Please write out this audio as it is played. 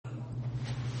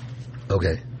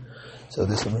Okay, so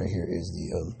this one right here is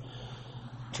the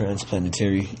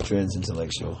transplanitary,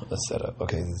 trans-intellectual setup.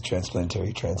 Okay, the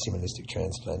transplanetary, transhumanistic,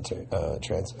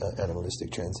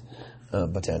 trans-animalistic,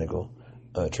 trans-botanical,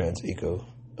 trans-eco,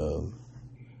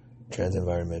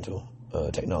 trans-environmental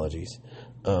technologies.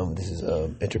 This is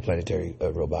interplanetary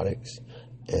robotics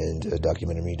and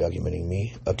documenting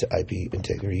me up to IP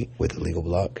integrity with a legal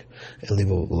block and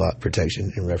legal block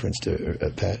protection in reference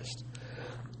to past.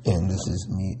 And this is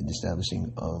me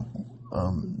establishing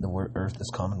the Earth as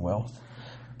Commonwealth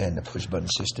and the push button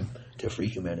system to free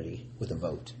humanity with a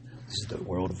vote. This is the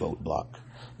World Vote Block.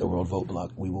 The World Vote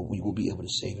Block. We will be able to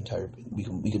save entire. We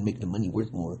can make the money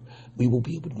worth more. We will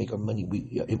be able to make our money.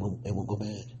 It won't go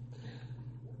bad.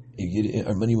 You get it?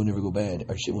 Our money will never go bad.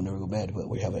 Our shit will never go bad. But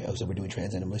we're doing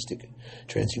transanimistic,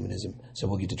 transhumanism. So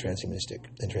we'll get to transhumanistic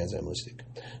and transanimistic.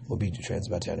 We'll be to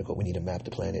transbotanical. We need to map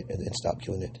the planet and stop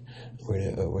killing it.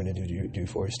 We're gonna do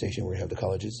deforestation. We're gonna have the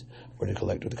colleges. We're gonna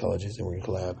collect with the colleges and we're gonna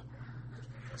collab.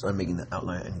 So I'm making the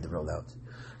outline. I need the rollout.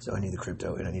 So I need the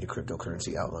crypto and I need a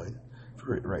cryptocurrency outline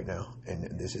for it right now.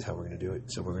 And this is how we're gonna do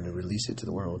it. So we're gonna release it to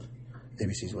the world.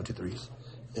 ABCs 1, 2, 3s.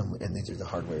 And these are the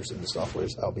hardwares and the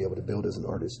softwares I'll be able to build as an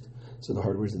artist. So the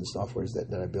hardwares and the softwares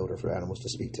that I build are for animals to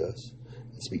speak to us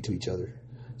and speak to each other.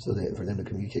 So that for them to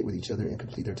communicate with each other and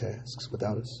complete their tasks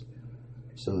without us.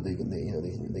 So they can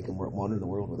wander the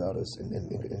world without us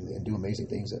and do amazing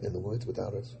things in the woods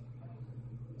without us.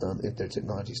 If their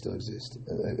technology still exists,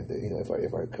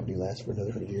 if our company lasts for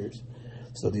another 100 years.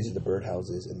 So these are the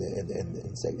birdhouses and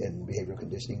behavioral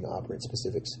conditioning, the operant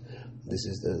specifics. This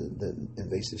is the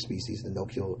invasive species, the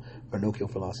no-kill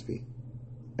philosophy.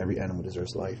 Every animal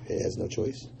deserves life. It has no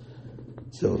choice.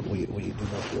 So we do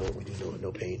no kill. We do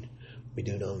no pain. We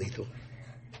do non-lethal.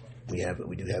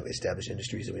 We do have established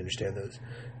industries, and we understand those.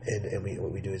 And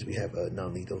what we do is we have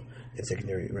non-lethal and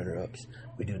secondary runner-ups.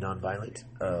 We do non-violent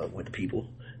with people,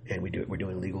 and we're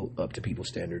doing legal up to people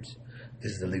standards.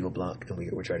 This is the legal block, and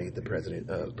we're trying to get the president,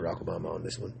 Barack Obama, on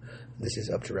this one. This is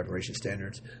up to reparation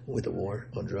standards with the war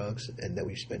on drugs, and that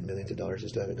we've spent millions of dollars and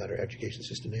stuff and got our education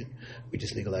system in. We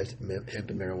just legalized hemp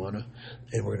and marijuana,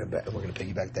 and we're gonna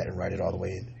piggyback that and ride it all the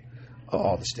way in.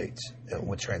 All the states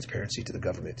with transparency to the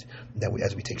government. That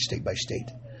as we take state by state,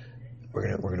 we're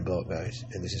gonna blow up, guys.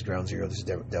 And this is ground zero. This is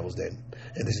Devil's Den,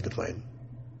 and this is the plan.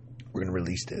 We're gonna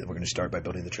release it. We're gonna start by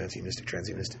building the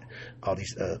transhumanistic, all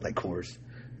these like cores.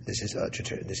 This is to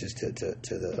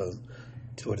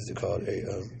what is it called?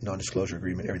 A non-disclosure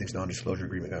agreement. Everything's non-disclosure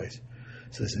agreement, guys.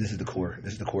 So this is the core.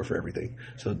 This is the core for everything.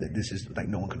 So this is like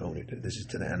no one can own it. This is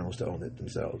to the animals to own it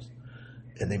themselves,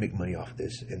 and they make money off of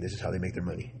this. And this is how they make their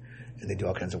money. And they do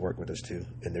all kinds of work with us too.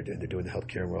 And they're doing the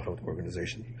healthcare and World Health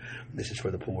Organization. This is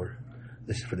for the poor.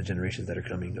 This is for the generations that are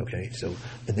coming. Okay, so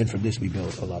and then from this we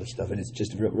build a lot of stuff, and it's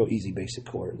just a real easy basic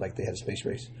core, like they have a space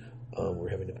race. We're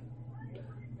having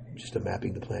just a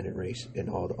mapping the planet race and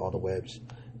all the webs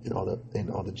and all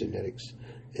the genetics,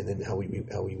 and then how we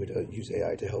would use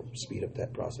AI to help speed up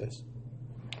that process.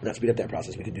 Not speed up that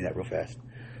process. We can do that real fast.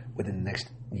 Within the next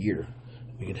year,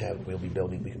 we can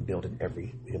build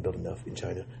enough in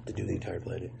China to do the entire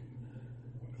planet.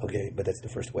 Okay, but that's the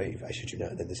first wave. I shit you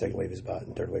not. Then the second wave is bought,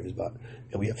 and the third wave is bought,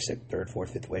 and we have third,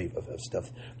 fourth, fifth wave of stuff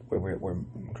where we're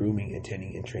grooming and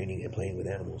tending and training and playing with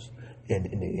animals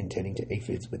and tending to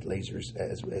aphids with lasers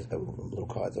as little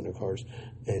cods on their cars,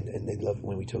 and they love it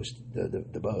when we toast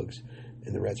the bugs,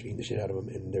 and the rats are eating the shit out of them,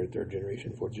 and they're third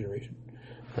generation, fourth generation,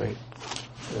 right?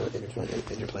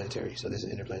 Interplanetary. So this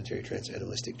is interplanetary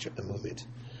trans-animalistic movement.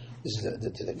 This is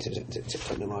the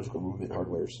technological movement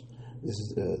hardwares. This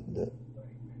is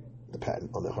the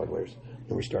patent on the hardwares,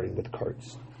 and we're starting with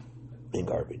carts and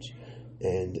garbage,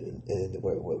 and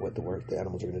what the work the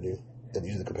animals are going to do. And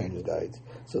these are the companions guides.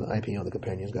 So the IP on the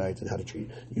companions guides and how to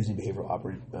treat using behavioral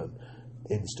operant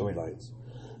in storylines.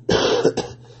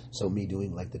 So me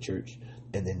doing like the church,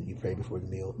 and then you pray before the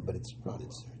meal, but it's rotten,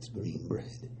 it's green bread,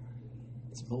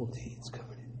 it's moldy, it's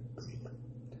covered in.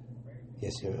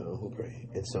 Yes, who pray,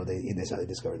 and so that's how they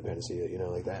discover the panacea,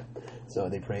 like that. So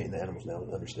they pray, and the animals now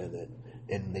understand that,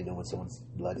 and they know when someone's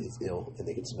blood is ill, and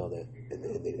they can smell that, and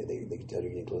they can tell you're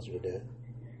getting closer to death.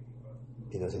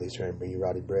 So they try and bring you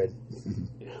rotted bread.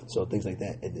 So things like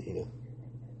that, and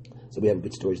so we have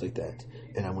good stories like that,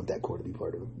 and I want that core to be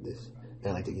part of this,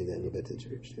 and I like to give that a little bit to the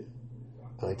church too.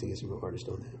 I like to get some real artists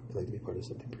on that. I like to be part of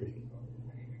something pretty.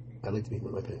 I like to be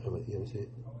my parents. You know what I'm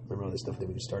saying? Remember all this stuff that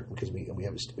we can start because we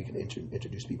can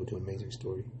introduce people to an amazing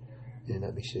story and it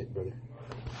not be shit, brother.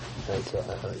 Right, so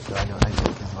I know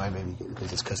because mine maybe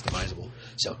because it's customizable.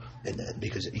 So and then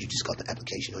because you just got the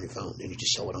application on your phone and you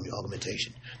just show it on your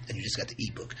augmentation, and you just got the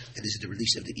ebook, and this is the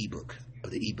release of the ebook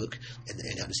and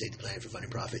how to save the planet for fun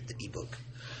and profit, the ebook,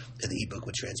 and the ebook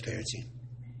with transparency,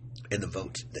 and the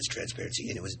vote that's transparency,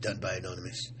 and it was done by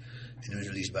anonymous, and it was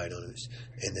released by anonymous,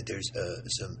 and that there's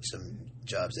some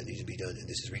jobs that need to be done, and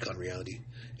this is Recon Reality,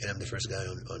 and I'm the first guy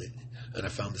on it, and I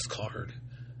found this card.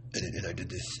 And I did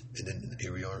this, and then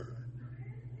here we are.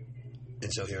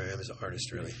 And so here I am as an artist,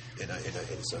 really. And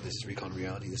so this is Recon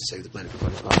Reality. This is Save the Planet for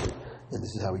Fun and Profit. And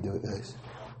this is how we do it, guys.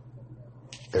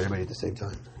 Everybody at the same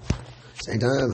time. Same time.